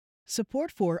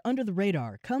Support for Under the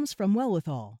Radar comes from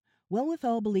Wellwithal.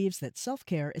 Wellwithal believes that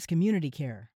self-care is community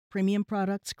care. Premium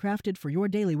products crafted for your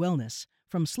daily wellness,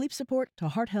 from sleep support to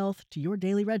heart health to your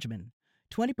daily regimen.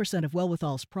 20% of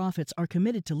Wellwithal's profits are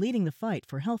committed to leading the fight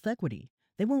for health equity.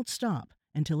 They won't stop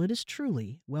until it is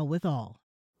truly well with all.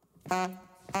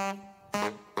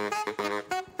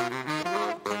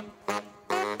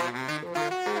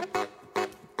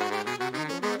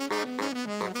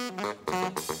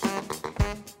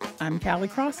 I'm Callie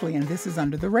Crossley, and this is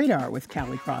Under the Radar with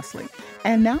Callie Crossley.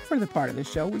 And now for the part of the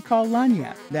show we call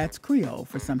Lagniappe. That's Creole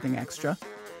for something extra.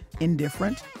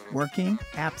 Indifferent, working,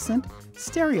 absent,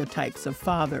 stereotypes of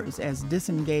fathers as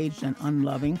disengaged and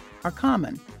unloving are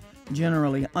common,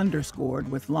 generally underscored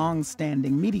with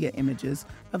long-standing media images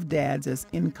of dads as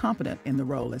incompetent in the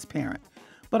role as parent.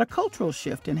 But a cultural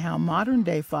shift in how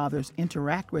modern-day fathers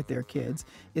interact with their kids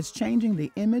is changing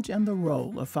the image and the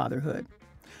role of fatherhood.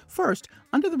 First,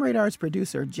 Under the Radar's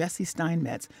producer, Jesse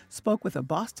Steinmetz, spoke with a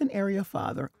Boston area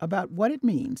father about what it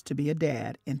means to be a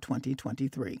dad in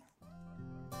 2023.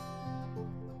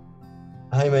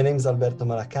 Hi, my name is Alberto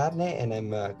Malacarne, and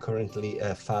I'm currently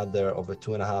a father of a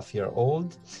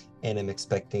 2.5-year-old, and I'm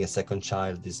expecting a second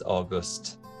child this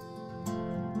August.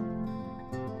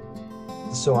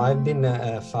 So I've been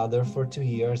a father for 2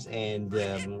 years, and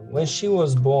when she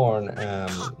was born,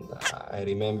 I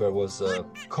remember it was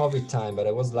COVID time, but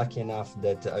I was lucky enough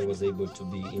that I was able to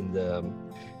be in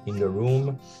the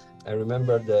room. I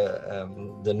remember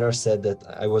the nurse said that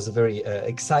I was a very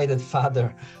excited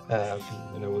father,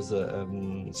 and I was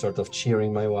sort of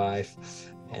cheering my wife.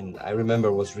 And I remember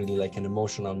it was really like an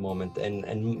emotional moment, and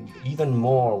even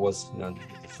more was, the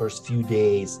first few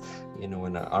days,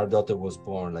 when our daughter was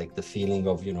born, like the feeling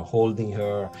of, holding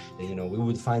her, we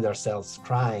would find ourselves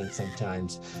crying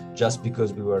sometimes just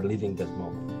because we were living that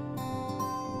moment.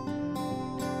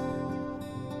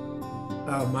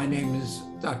 My name is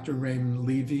Dr. Raymond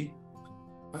Levy.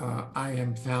 I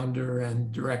am founder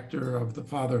and director of the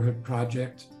Fatherhood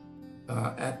Project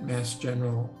at Mass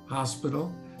General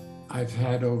Hospital. I've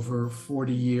had over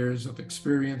 40 years of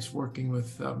experience working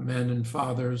with men and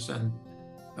fathers and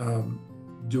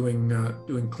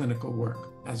doing clinical work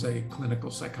as a clinical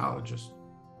psychologist.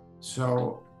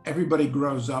 So everybody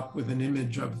grows up with an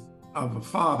image of a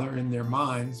father in their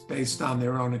minds based on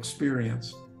their own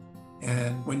experience.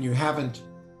 And when you haven't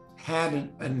had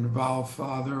an involved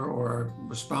father or a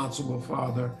responsible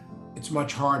father, it's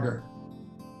much harder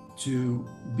to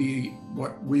be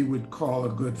what we would call a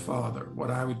good father,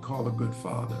 what I would call a good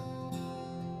father.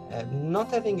 Not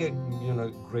having a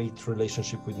great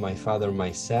relationship with my father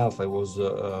myself, I was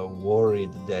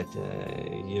worried that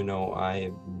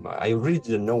I really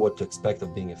didn't know what to expect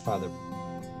of being a father.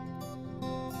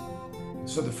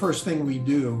 So the first thing we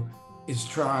do is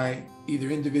try, either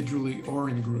individually or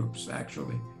in groups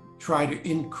actually, try to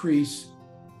increase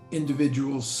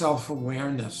individuals'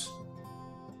 self-awareness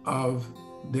of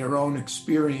their own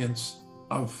experience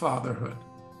of fatherhood,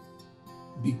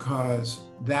 because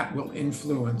that will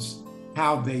influence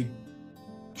how they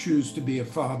choose to be a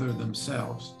father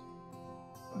themselves.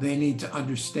 They need to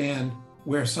understand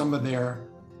where some of their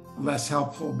less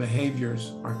helpful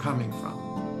behaviors are coming from.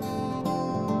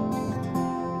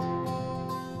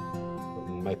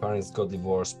 My parents got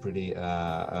divorced pretty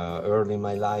early in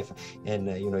my life, and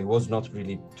he was not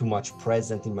really too much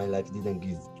present in my life, didn't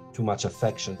give too much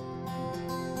affection.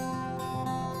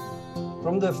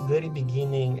 From the very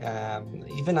beginning,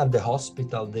 even at the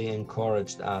hospital, they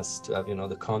encouraged us to have,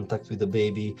 the contact with the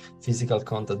baby, physical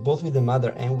contact, both with the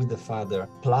mother and with the father,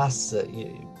 plus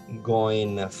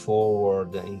going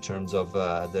forward in terms of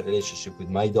the relationship with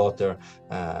my daughter.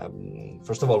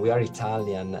 First of all, we are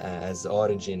Italian as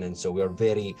origin, and so we are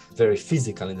very, very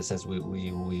physical in the sense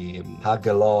we hug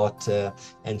a lot,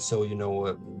 and so,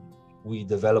 we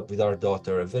developed with our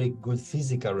daughter a very good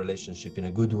physical relationship in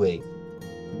a good way.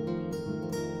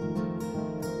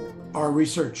 Our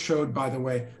research showed, by the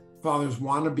way, fathers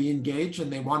want to be engaged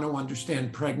and they want to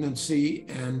understand pregnancy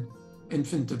and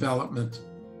infant development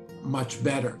much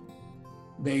better.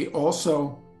 They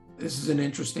also, this is an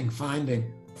interesting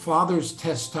finding, fathers'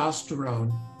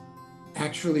 testosterone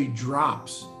actually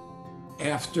drops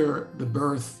after the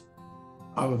birth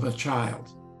of a child.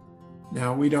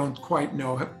 Now, we don't quite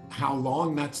know how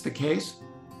long that's the case,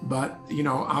 but,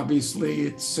 obviously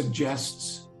it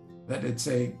suggests that it's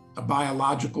a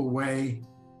biological way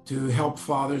to help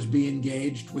fathers be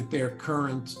engaged with their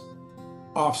current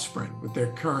offspring, with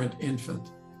their current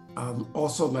infant,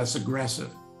 also less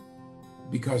aggressive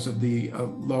because of the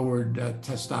lowered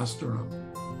testosterone.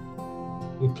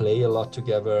 We play a lot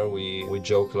together, we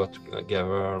joke a lot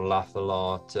together, laugh a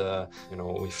lot,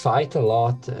 we fight a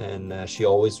lot, and she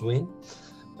always wins.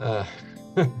 Uh,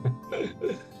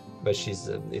 but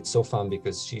it's so fun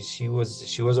because she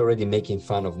was already making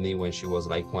fun of me when she was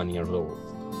like 1 year old.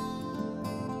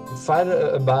 Fight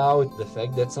about the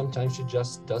fact that sometimes she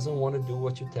just doesn't want to do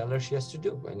what you tell her she has to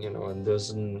do,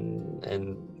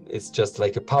 and it's just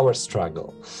like a power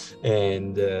struggle.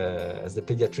 And as the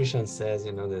pediatrician says,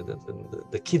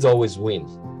 the kids always win.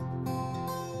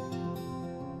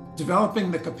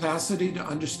 Developing the capacity to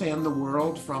understand the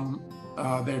world from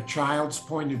their child's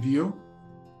point of view,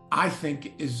 I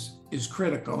think is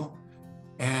critical,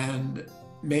 and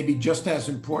maybe just as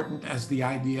important as the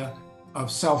idea of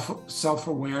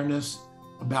self-awareness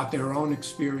about their own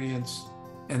experience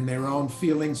and their own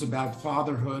feelings about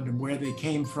fatherhood and where they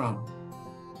came from.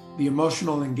 The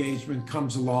emotional engagement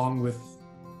comes along with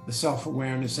the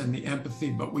self-awareness and the empathy,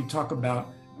 but we talk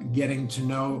about getting to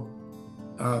know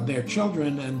their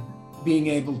children and being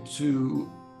able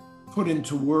to put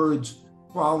into words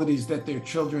qualities that their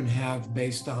children have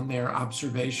based on their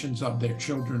observations of their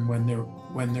children when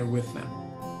they're with them.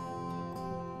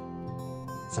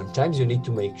 Sometimes you need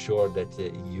to make sure that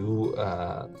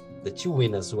you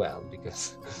win as well,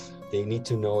 because they need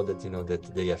to know that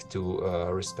they have to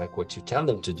respect what you tell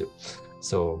them to do.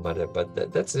 So, but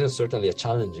that's certainly a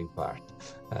challenging part,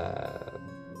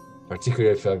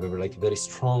 particularly if you have like a very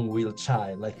strong-willed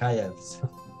child like I have. So.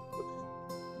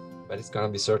 But it's going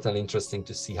to be certainly interesting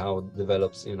to see how it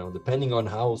develops, depending on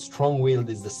how strong-willed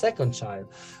is the second child,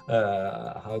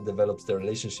 how it develops the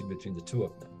relationship between the two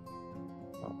of them.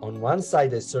 On one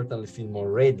side, I certainly feel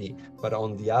more ready, but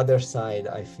on the other side,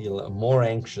 I feel more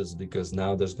anxious because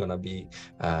now there's going to be,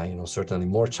 certainly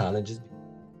more challenges.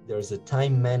 There's a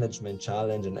time management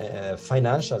challenge and a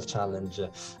financial challenge,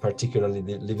 particularly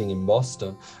living in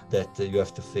Boston, that you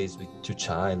have to face with two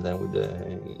children and with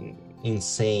the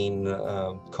insane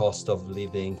cost of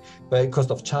living, but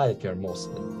cost of childcare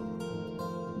mostly.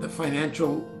 The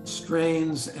financial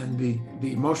strains and the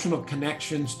emotional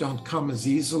connections don't come as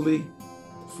easily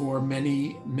for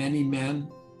many men,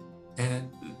 and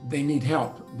they need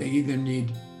help. They either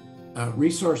need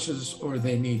resources or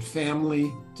they need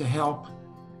family to help.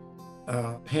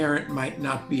 A parent might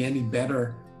not be any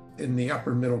better in the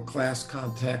upper middle class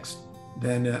context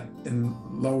than in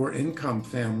lower income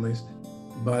families,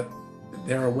 but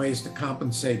there are ways to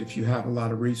compensate if you have a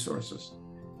lot of resources.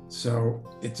 So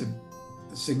it's a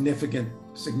significant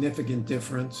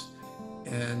difference,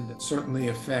 and it certainly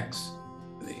affects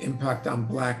the impact on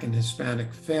Black and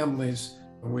Hispanic families,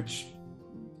 which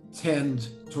tend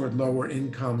toward lower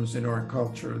incomes in our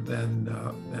culture than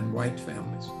white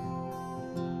families.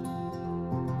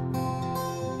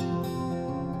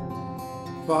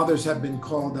 Fathers have been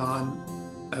called on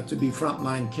to be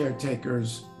frontline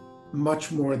caretakers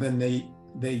much more than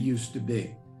they used to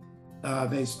be.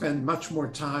 They spend much more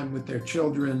time with their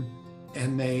children,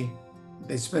 and they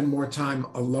spend more time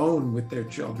alone with their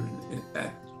children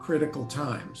at critical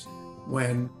times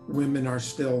when women are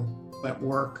still at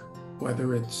work,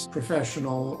 whether it's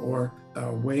professional or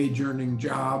a wage-earning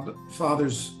job.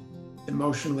 Fathers'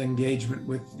 emotional engagement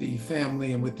with the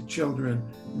family and with the children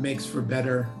makes for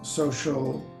better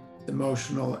social,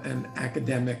 emotional, and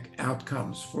academic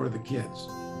outcomes for the kids.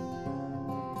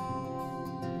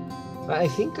 I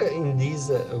think in these,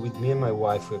 with me and my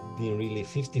wife, we've been really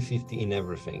 50-50 in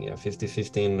everything.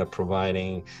 50-50 in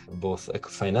providing both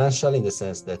financial, in the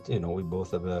sense that, we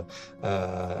both have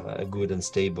a good and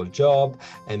stable job,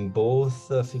 and both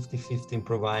 50-50 in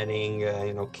providing,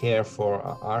 care for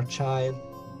our child.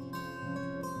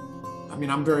 I mean,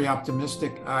 I'm very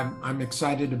optimistic. I'm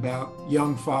excited about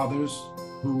young fathers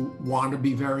who want to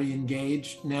be very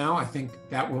engaged now. I think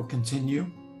that will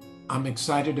continue. I'm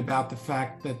excited about the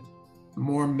fact that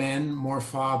more men, more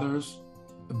fathers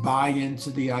buy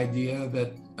into the idea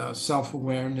that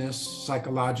self-awareness,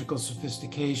 psychological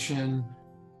sophistication,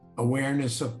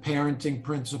 awareness of parenting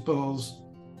principles,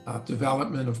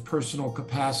 development of personal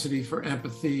capacity for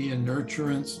empathy and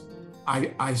nurturance.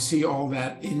 I see all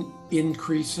that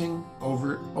increasing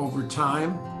over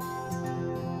time.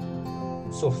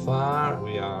 So far,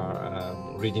 we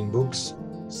are reading books,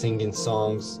 singing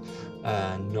songs,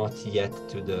 not yet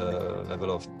to the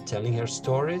level of telling her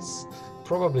stories.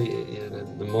 Probably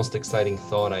the most exciting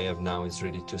thought I have now is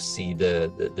really to see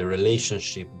the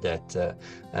relationship that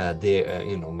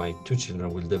my two children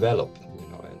will develop,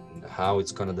 and how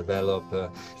it's going to develop.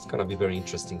 It's going to be very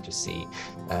interesting to see,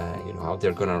 how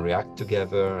they're going to react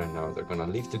together and how they're going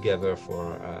to live together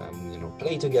for,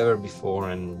 play together before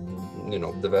and,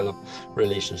 develop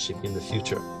relationship in the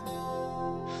future.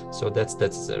 So that's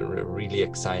a really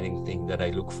exciting thing that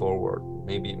I look forward,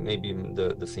 maybe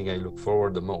the thing I look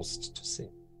forward the most to see.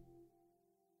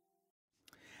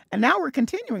 And now we're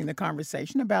continuing the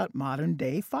conversation about modern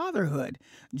day fatherhood.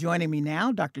 Joining me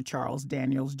now, Dr. Charles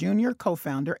Daniels Jr., co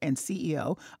founder and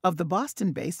CEO of the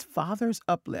Boston based Fathers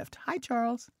Uplift. Hi,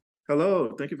 Charles.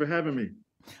 Hello, thank you for having me.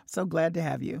 So glad to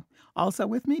have you. Also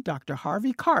with me, Dr.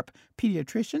 Harvey Karp,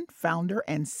 pediatrician, founder,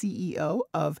 and CEO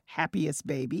of Happiest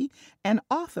Baby, and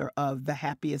author of The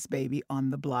Happiest Baby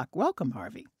on the Block. Welcome,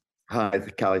 Harvey. Hi,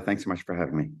 Callie. Thanks so much for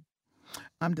having me.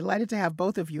 I'm delighted to have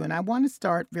both of you, and I want to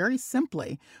start very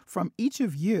simply from each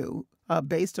of you,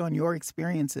 based on your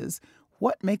experiences.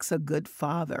 What makes a good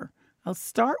father? I'll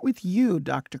start with you,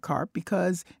 Dr. Karp,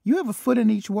 because you have a foot in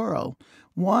each world.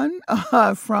 One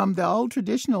from the old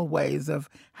traditional ways of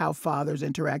how fathers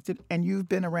interacted, and you've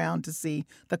been around to see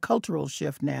the cultural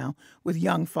shift now with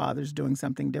young fathers doing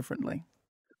something differently.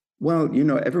 Well,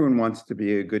 everyone wants to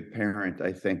be a good parent,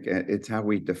 I think. It's how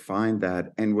we define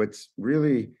that. And what's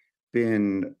really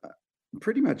been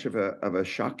pretty much of a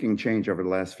shocking change over the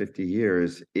last 50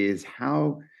 years is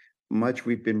how much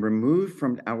we've been removed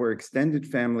from our extended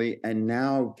family and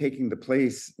now taking the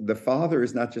place. The father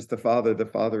is not just the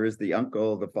father is the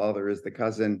uncle, the father is the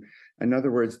cousin. In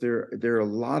other words, there are a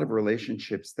lot of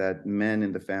relationships that men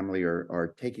in the family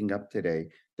are taking up today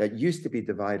that used to be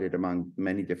divided among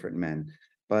many different men.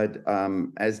 But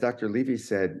as Dr. Levy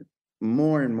said,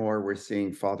 more and more we're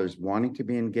seeing fathers wanting to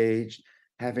be engaged,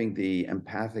 having the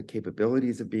empathic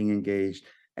capabilities of being engaged.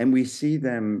 And we see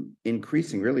them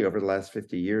increasing really over the last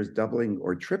 50 years, doubling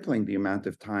or tripling the amount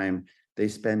of time they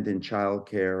spend in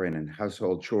childcare and in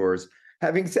household chores.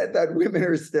 Having said that, women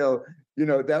are still,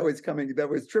 that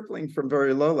was tripling from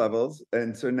very low levels.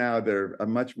 And so now they're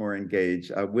much more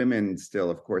engaged. Women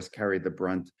still, of course, carry the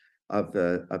brunt of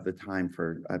the time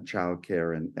for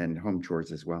childcare and home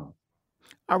chores as well.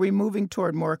 Are we moving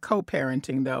toward more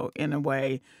co-parenting, though, in a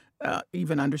way,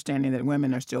 even understanding that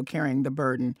women are still carrying the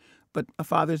burden, but a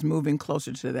father's moving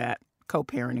closer to that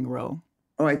co-parenting role?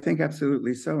 Oh, I think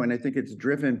absolutely so. And I think it's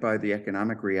driven by the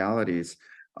economic realities,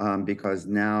 because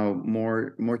now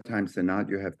more times than not,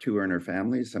 you have two earner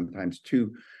families, sometimes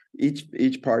two.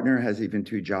 Each partner has even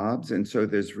two jobs. And so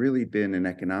there's really been an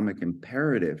economic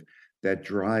imperative that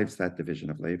drives that division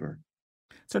of labor.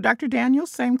 So, Dr.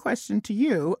 Daniels, same question to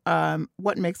you.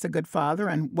 What makes a good father,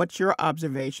 and what's your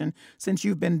observation since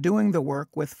you've been doing the work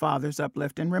with Fathers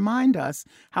Uplift? And remind us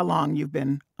how long you've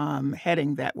been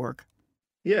heading that work.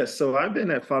 Yes, so I've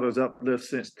been at Fathers Uplift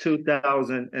since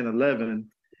 2011.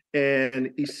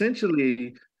 And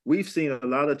essentially, we've seen a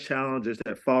lot of challenges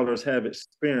that fathers have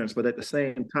experienced, but at the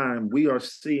same time, we are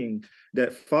seeing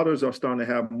that fathers are starting to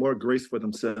have more grace for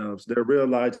themselves. They're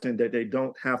realizing that they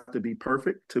don't have to be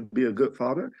perfect to be a good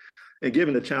father. And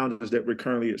given the challenges that we're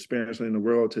currently experiencing in the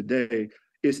world today,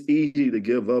 it's easy to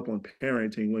give up on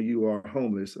parenting when you are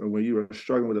homeless or when you are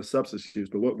struggling with a substance use.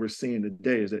 But what we're seeing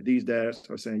today is that these dads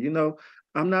are saying,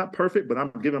 I'm not perfect, but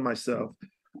I'm giving myself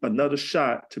another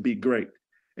shot to be great.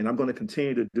 And I'm going to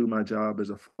continue to do my job as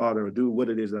a father, or do what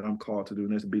it is that I'm called to do,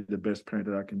 and that's to be the best parent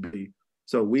that I can be.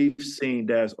 So we've seen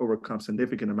dads overcome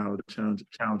significant amount of the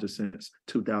challenges since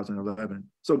 2011.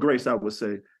 So grace, I would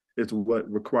say, is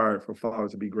what required for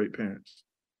fathers to be great parents.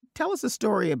 Tell us a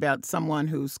story about someone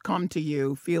who's come to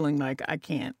you feeling like, I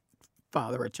can't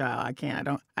father a child.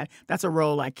 That's a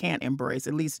role I can't embrace,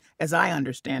 at least as I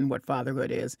understand what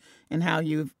fatherhood is, and how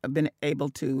you've been able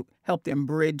to help them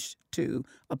bridge to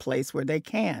a place where they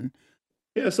can.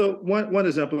 Yeah, so one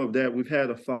example of that, we've had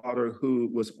a father who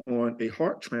was on a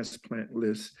heart transplant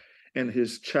list, and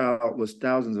his child was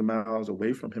thousands of miles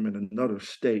away from him in another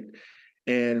state.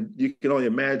 And you can only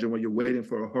imagine when you're waiting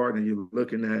for a heart and you're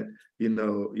looking at,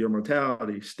 your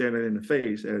mortality staring in the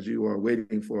face as you are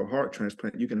waiting for a heart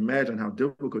transplant. You can imagine how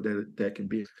difficult that can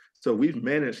be. So we've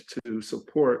managed to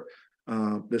support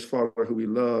this father who we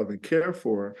love and care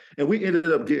for. And we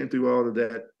ended up getting through all of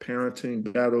that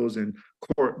parenting battles and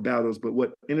court battles. But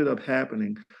what ended up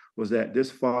happening was that this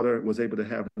father was able to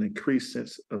have an increased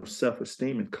sense of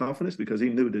self-esteem and confidence because he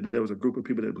knew that there was a group of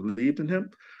people that believed in him.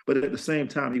 But at the same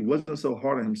time, he wasn't so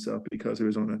hard on himself because he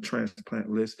was on a transplant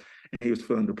list and he was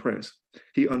feeling depressed.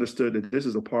 He understood that this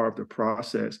is a part of the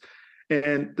process.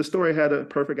 And the story had a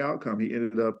perfect outcome. He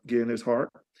ended up getting his heart,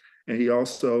 and he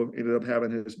also ended up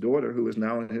having his daughter, who is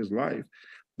now in his life.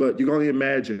 But you can only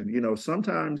imagine,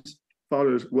 sometimes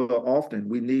fathers, often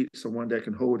we need someone that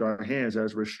can hold our hands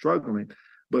as we're struggling.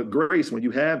 But grace, when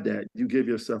you have that, you give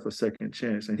yourself a second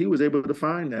chance. And he was able to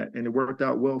find that, and it worked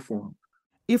out well for him.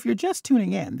 If you're just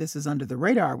tuning in, this is Under the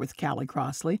Radar with Callie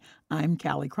Crossley. I'm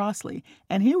Callie Crossley,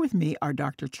 and here with me are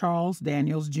Dr. Charles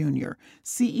Daniels Jr.,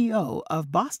 CEO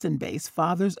of Boston-based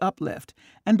Fathers Uplift,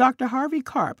 and Dr. Harvey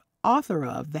Karp, author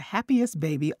of The Happiest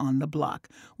Baby on the Block.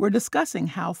 We're discussing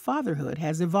how fatherhood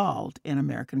has evolved in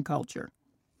American culture.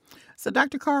 So,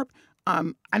 Dr. Karp,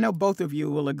 I know both of you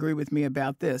will agree with me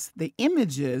about this. The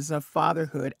images of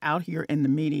fatherhood out here in the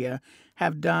media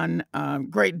have done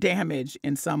great damage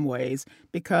in some ways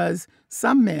because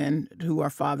some men who are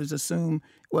fathers assume,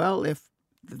 well, if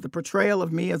the portrayal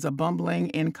of me as a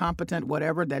bumbling, incompetent,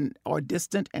 whatever, then or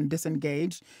distant and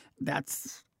disengaged,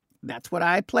 that's what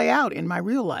I play out in my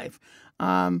real life.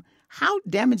 How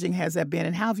damaging has that been,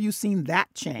 and how have you seen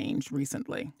that change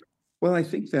recently? Well, I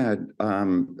think that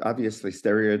obviously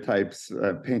stereotypes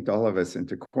paint all of us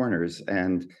into corners,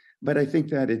 but I think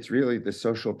that it's really the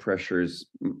social pressures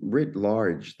writ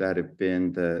large that have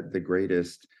been the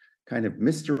greatest kind of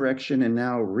misdirection and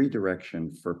now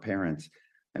redirection for parents.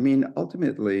 I mean,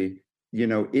 ultimately,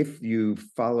 if you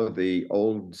follow the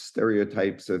old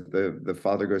stereotypes of the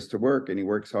father goes to work and he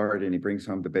works hard and he brings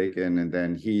home the bacon and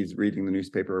then he's reading the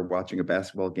newspaper or watching a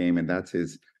basketball game and that's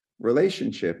his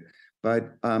relationship.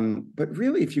 But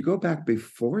really, if you go back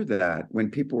before that, when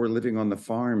people were living on the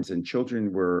farms and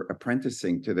children were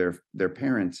apprenticing to their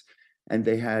parents, and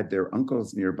they had their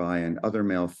uncles nearby and other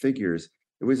male figures,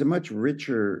 it was a much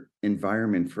richer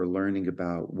environment for learning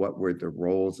about what were the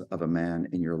roles of a man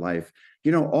in your life.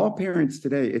 All parents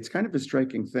today, it's kind of a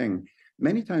striking thing.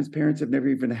 Many times parents have never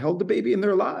even held a baby in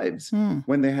their lives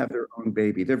when they have their own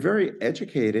baby. They're very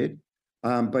educated.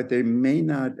 But they may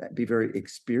not be very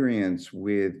experienced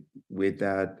with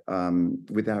that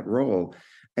role.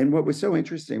 And what was so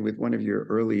interesting with one of your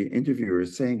early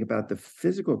interviewers saying about the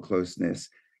physical closeness,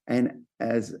 and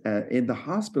as in the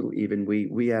hospital even,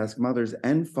 we ask mothers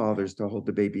and fathers to hold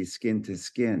the baby skin to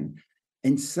skin,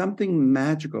 and something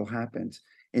magical happens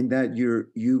in that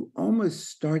you almost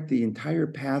start the entire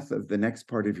path of the next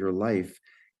part of your life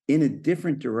in a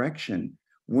different direction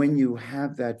when you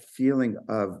have that feeling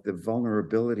of the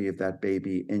vulnerability of that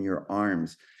baby in your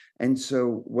arms. And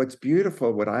so what's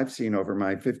beautiful, what I've seen over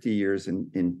my 50 years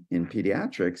in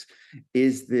pediatrics,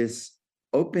 is this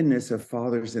openness of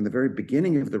fathers in the very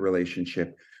beginning of the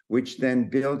relationship, which then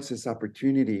builds this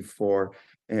opportunity for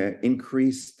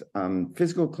increased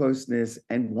physical closeness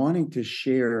and wanting to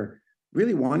share,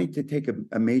 really wanting to take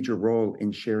a major role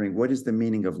in sharing what is the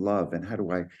meaning of love and how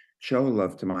do I show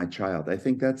love to my child. I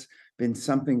think that's been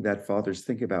something that fathers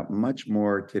think about much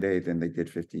more today than they did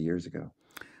 50 years ago.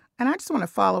 And I just want to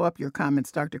follow up your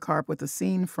comments, Dr. Karp, with a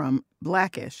scene from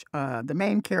Blackish. The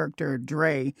main character,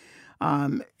 Dre,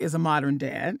 is a modern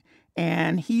dad,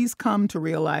 and he's come to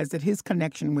realize that his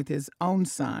connection with his own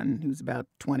son, who's about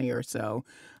 20 or so,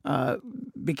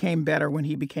 became better when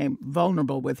he became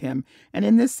vulnerable with him. And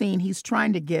in this scene, he's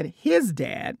trying to get his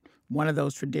dad, one of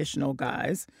those traditional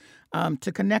guys,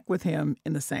 to connect with him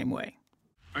in the same way.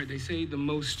 All right, they say the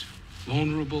most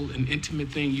vulnerable and intimate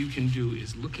thing you can do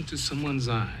is look into someone's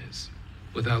eyes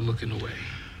without looking away.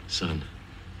 Son,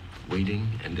 waiting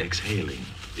and exhaling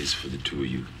is for the two of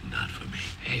you, not for me.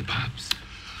 Hey, Pops.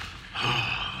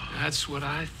 That's what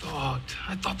I thought.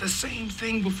 I thought the same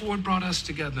thing before it brought us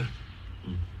together.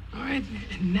 All right,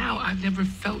 and now I've never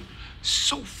felt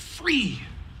so free.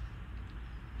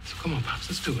 So come on, Pops,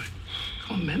 let's do it.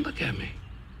 Come on, man, look at me.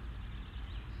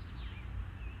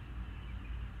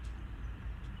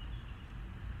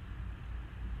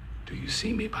 Do you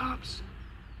see me, Pops?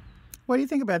 What do you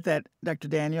think about that, Dr.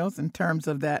 Daniels, in terms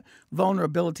of that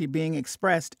vulnerability being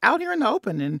expressed out here in the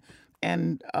open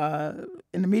and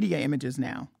in the media images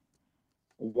now?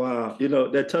 Wow,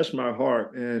 that touched my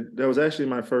heart. And that was actually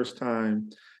my first time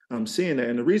seeing that.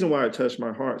 And the reason why it touched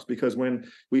my heart is because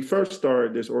when we first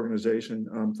started this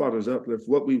organization, Fathers Uplift,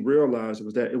 what we realized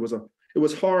was that it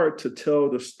was hard to tell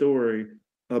the story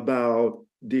about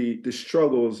the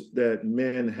struggles that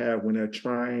men have when they're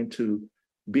trying to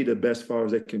be the best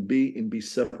fathers they can be and be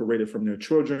separated from their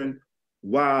children,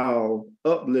 while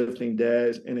uplifting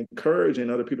dads and encouraging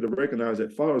other people to recognize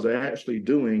that fathers are actually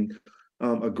doing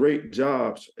a great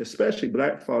job, especially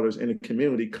Black fathers in the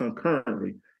community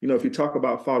concurrently. If you talk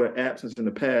about father absence in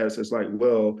the past, it's like,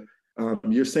 well,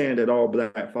 you're saying that all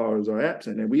Black fathers are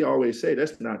absent. And we always say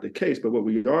that's not the case. But what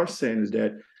we are saying is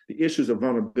that the issues of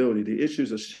vulnerability, the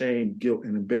issues of shame, guilt,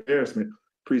 and embarrassment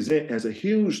present as a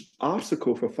huge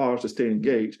obstacle for fathers to stay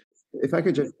engaged. If I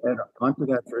could just add on to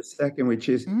that for a second, which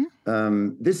is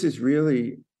this is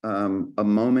really a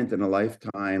moment in a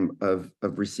lifetime of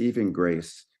receiving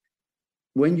grace.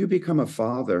 When you become a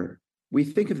father, we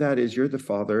think of that as you're the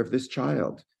father of this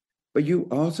child. but you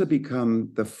also become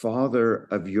the father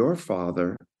of your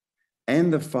father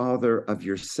and the father of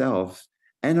yourself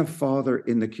and a father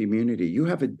in the community. You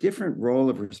have a different role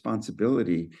of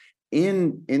responsibility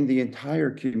in the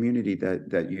entire community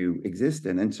that you exist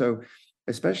in. And so,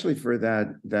 especially for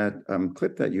that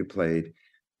clip that you played,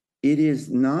 it is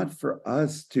not for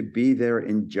us to be there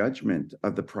in judgment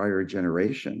of the prior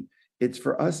generation. It's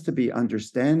for us to be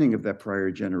understanding of that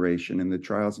prior generation and the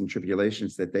trials and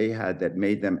tribulations that they had that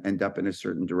made them end up in a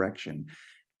certain direction.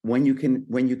 When you can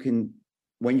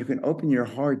open your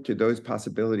heart to those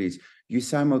possibilities, you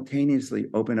simultaneously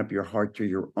open up your heart to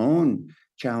your own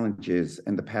challenges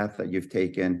and the path that you've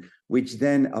taken, which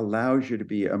then allows you to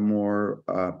be a more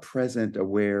present,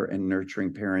 aware, and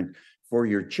nurturing parent for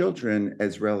your children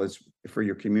as well as for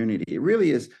your community. It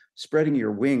really is spreading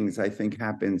your wings, I think,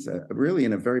 happens really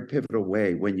in a very pivotal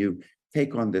way when you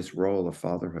take on this role of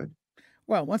fatherhood.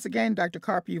 Well, once again, Dr.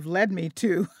 Karp, you've led me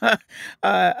to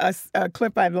a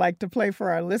clip I'd like to play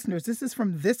for our listeners. This is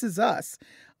from This Is Us.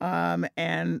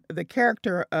 And the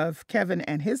character of Kevin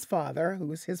and his father,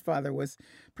 his father was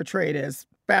portrayed as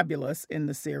fabulous in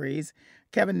the series.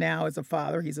 Kevin now is a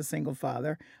father. He's a single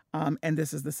father. And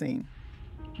this is the scene.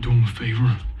 Do him a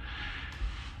favor.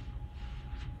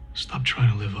 Stop trying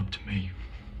to live up to me.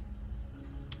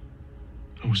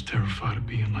 I was terrified of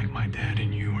being like my dad,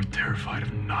 and you were terrified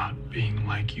of not being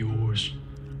like yours.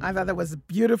 I thought that was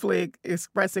beautifully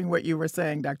expressing what you were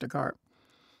saying, Dr. Karp.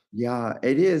 Yeah,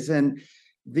 it is. And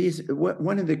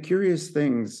one of the curious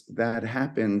things that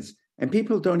happens, and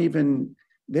people don't even,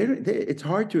 it's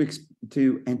hard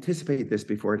to anticipate this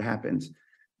before it happens,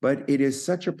 but it is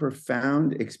such a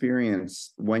profound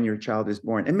experience when your child is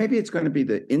born. And maybe it's going to be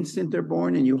the instant they're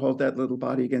born and you hold that little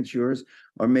body against yours,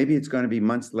 or maybe it's going to be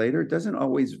months later.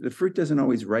 The fruit doesn't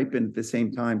always ripen at the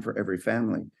same time for every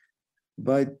family.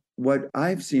 But what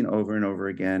I've seen over and over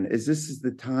again is this is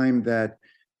the time that,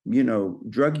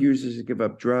 drug users give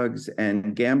up drugs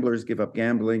and gamblers give up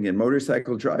gambling and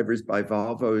motorcycle drivers buy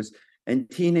Volvos. And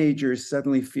teenagers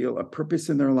suddenly feel a purpose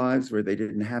in their lives where they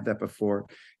didn't have that before.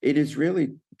 It is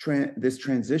really, this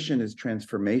transition is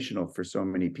transformational for so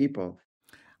many people.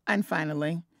 And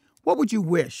finally, what would you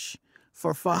wish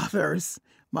for fathers,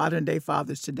 modern day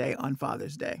fathers today on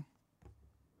Father's Day?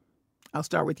 I'll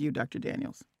start with you, Dr.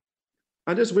 Daniels.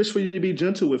 I just wish for you to be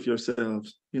gentle with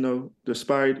yourselves,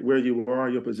 despite where you are,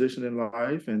 your position in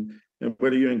life, and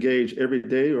whether you engage every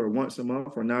day or once a month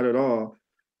or not at all.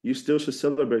 You still should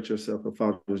celebrate yourself for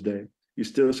Father's Day. You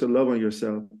still should love on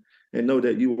yourself and know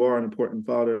that you are an important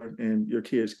father and your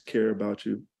kids care about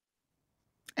you.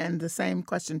 And the same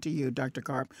question to you, Dr.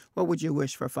 Karp. What would you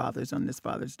wish for fathers on this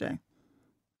Father's Day?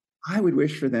 I would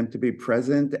wish for them to be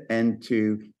present and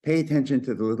to pay attention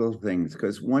to the little things,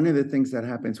 because one of the things that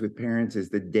happens with parents is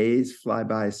the days fly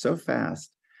by so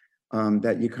fast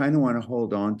that you kind of want to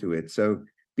hold on to it. So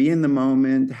be in the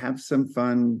moment, have some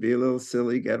fun, be a little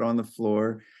silly, get on the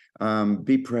floor,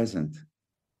 be present.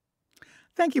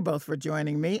 Thank you both for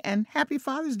joining me, and happy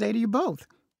Father's Day to you both.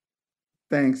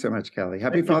 Thanks so much, Kelly.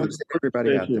 Happy Father's Day,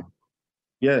 everybody out there.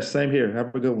 Yes, same here.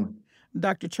 Have a good one.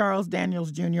 Dr. Charles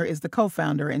Daniels Jr. is the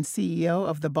co-founder and CEO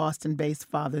of the Boston-based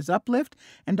Fathers Uplift,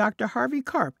 and Dr. Harvey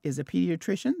Karp is a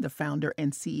pediatrician, the founder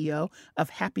and CEO of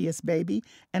Happiest Baby,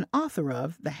 and author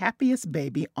of The Happiest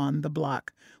Baby on the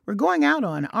Block. We're going out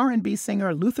on R&B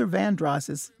singer Luther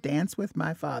Vandross's Dance with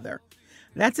My Father.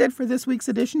 That's it for this week's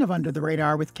edition of Under the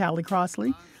Radar with Callie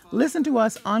Crossley. Listen to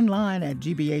us online at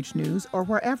GBH News or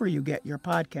wherever you get your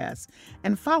podcasts,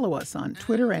 and follow us on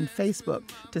Twitter and Facebook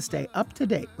to stay up to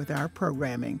date with our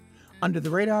programming. Under the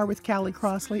Radar with Callie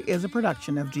Crossley is a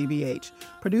production of GBH,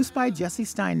 produced by Jesse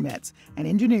Steinmetz and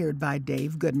engineered by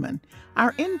Dave Goodman.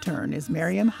 Our intern is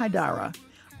Miriam Haidara.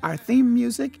 Our theme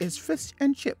music is Fish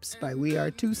and Chips by We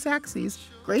Are Two Saxies,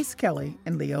 Grace Kelly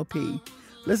and Leo P.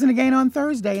 Listen again on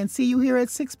Thursday and see you here at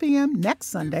 6 p.m. next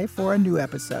Sunday for a new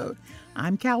episode.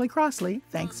 I'm Callie Crossley.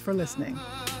 Thanks for listening.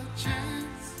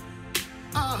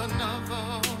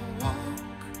 Another walk,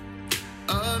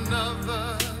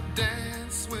 another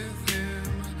dance with him.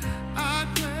 I'd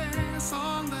play a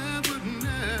song that would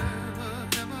never,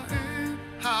 ever end.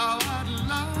 How I'd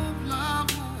love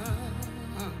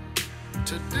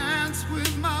to dance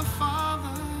with my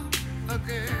father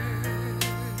again.